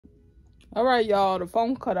All right, y'all. The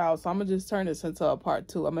phone cut out, so I'm gonna just turn this into a part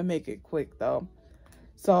two. I'm gonna make it quick though.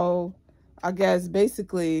 So, I guess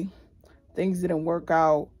basically things didn't work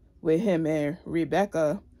out with him and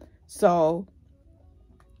Rebecca. So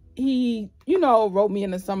he, wrote me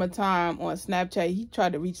in the summertime on Snapchat. He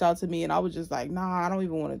tried to reach out to me, and I was just like, nah, I don't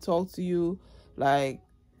even want to talk to you. Like,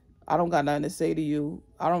 I don't got nothing to say to you.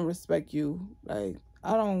 I don't respect you. Like,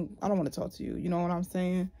 I don't want to talk to you. You know what I'm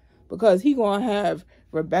saying? Because he gonna have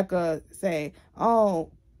Rebecca say, oh,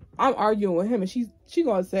 I'm arguing with him, and she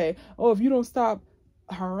gonna say, oh, if you don't stop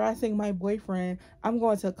harassing my boyfriend, I'm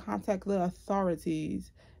going to contact the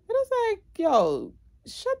authorities. And it's like, yo,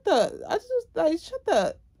 shut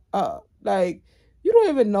the up. Like, you don't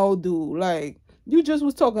even know, dude. Like, you just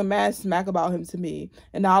was talking mad smack about him to me,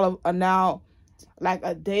 and now like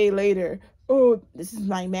a day later, oh, this is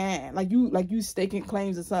my man. Like you staking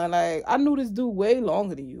claims or something. Like, I knew this dude way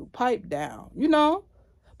longer than you. Pipe down,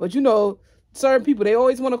 But certain people, they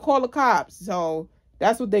always want to call the cops. So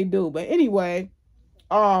that's what they do. But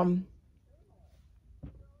um,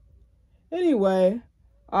 anyway,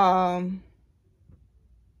 um,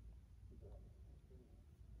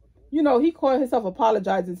 he called himself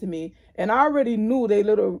apologizing to me. And I already knew their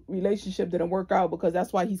little relationship didn't work out, because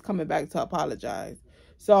that's why he's coming back to apologize.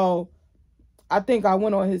 So I think I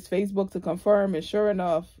went on his Facebook to confirm, and sure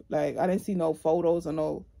enough, like, I didn't see no photos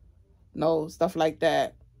or no stuff like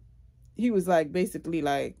that. He was like, basically,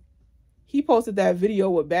 like, he posted that video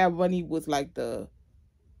with Bad Bunny with like the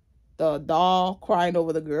doll crying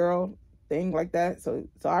over the girl thing like that. So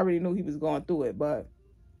I already knew he was going through it, but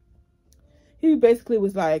he basically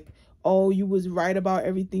was like, oh, you was right about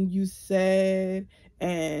everything you said.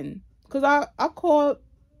 And because I called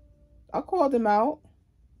him out.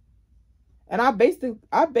 And I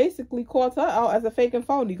basically called her out as a fake and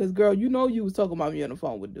phony, because, girl, you was talking about me on the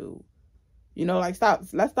phone with dude. Like,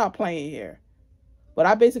 let's stop playing here. But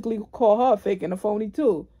I basically call her a fake and a phony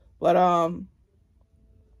too. But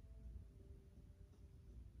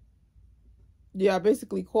yeah, I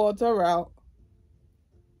basically called her out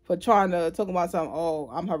for trying to talk about something. Oh,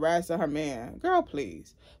 I'm harassing her man. Girl,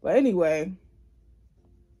 please. But anyway,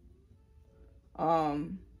 yeah,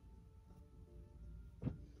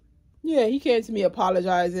 he came to me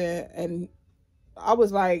apologizing, and I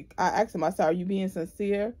was like, I asked him, I said, are you being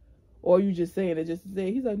sincere, or are you just saying it just to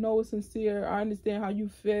say? He's like, no, it's sincere. I understand how you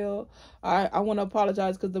feel. I want to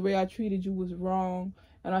apologize because the way I treated you was wrong,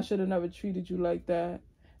 and I should have never treated you like that,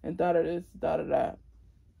 and da da this, da da that.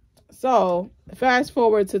 So fast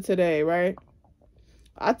forward to today, right?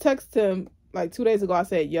 I texted him like 2 days ago. I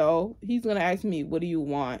said, yo, he's gonna ask me, what do you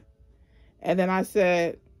want? And then I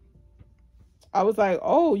was like,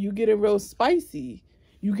 oh, you getting real spicy.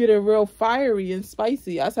 You getting real fiery and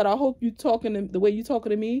spicy. I said, I hope you talking the way you talking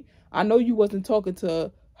to me. I know you wasn't talking to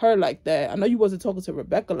her like that. I know you wasn't talking to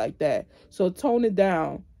Rebecca like that. So tone it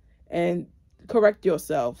down and correct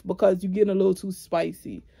yourself, because you're getting a little too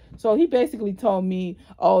spicy. So he basically told me,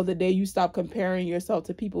 oh, the day you stop comparing yourself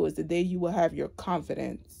to people is the day you will have your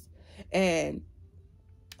confidence, and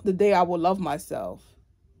the day I will love myself.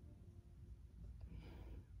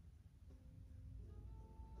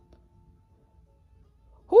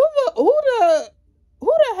 Who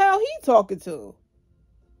the hell he talking to?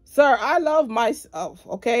 Sir, I love myself,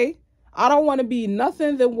 okay? I don't want to be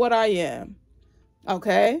nothing than what I am,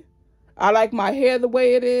 okay? I like my hair the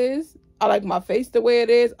way it is. I like my face the way it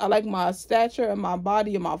is. I like my stature and my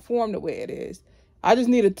body and my form the way it is. I just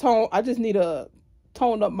need to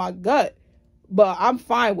tone up my gut, but I'm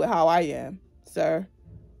fine with how I am, sir.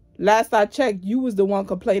 Last I checked, you was the one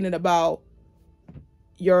complaining about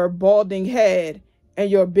your balding head and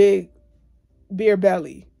your big beer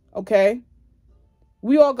belly, okay?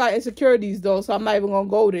 We all got insecurities though, so I'm not even gonna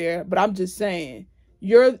go there, but I'm just saying,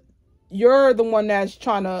 you're the one that's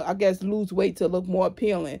trying to, I guess, lose weight to look more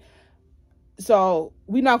appealing. So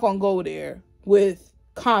we're not gonna go there with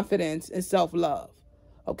confidence and self-love,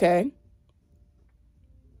 okay?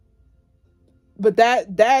 But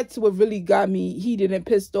that's what really got me heated and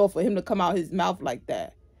pissed off, for him to come out his mouth like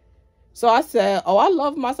that. So I said, oh, I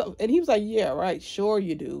love myself. And he was like, yeah, right. Sure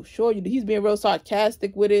you do. Sure you do. He's being real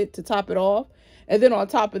sarcastic with it to top it off. And then on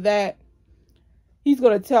top of that, he's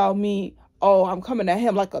going to tell me, oh, I'm coming at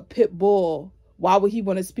him like a pit bull. Why would he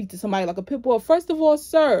want to speak to somebody like a pit bull? First of all,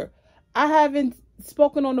 sir, I haven't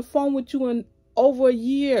spoken on the phone with you in over a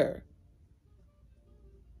year.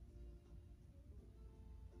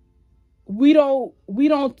 We don't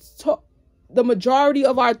talk. The majority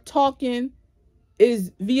of our talking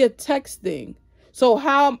is via texting. So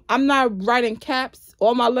how I'm not writing caps,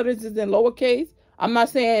 all my letters is in lowercase. I'm not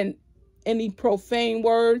saying any profane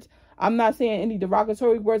words. I'm not saying any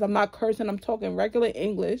derogatory words. I'm not cursing. I'm talking regular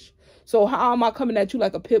English. So how am I coming at you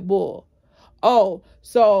like a pit bull? Oh,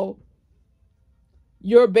 so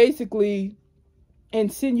you're basically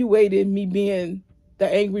insinuating me being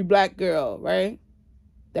the angry black girl, right?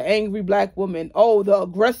 The angry black woman. Oh, the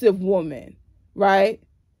aggressive woman, right?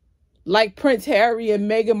 Like Prince Harry and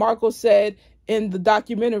Meghan Markle said in the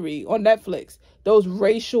documentary on Netflix, those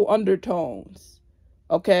racial undertones.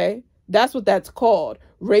 Okay? That's what that's called,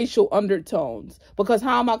 racial undertones. Because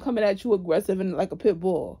how am I coming at you aggressive and like a pit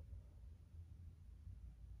bull?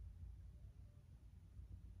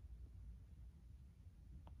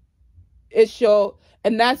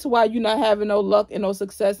 And that's why you're not having no luck and no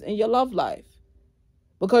success in your love life.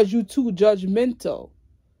 Because you too judgmental.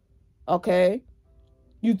 Okay?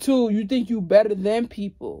 You think you better than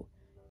people.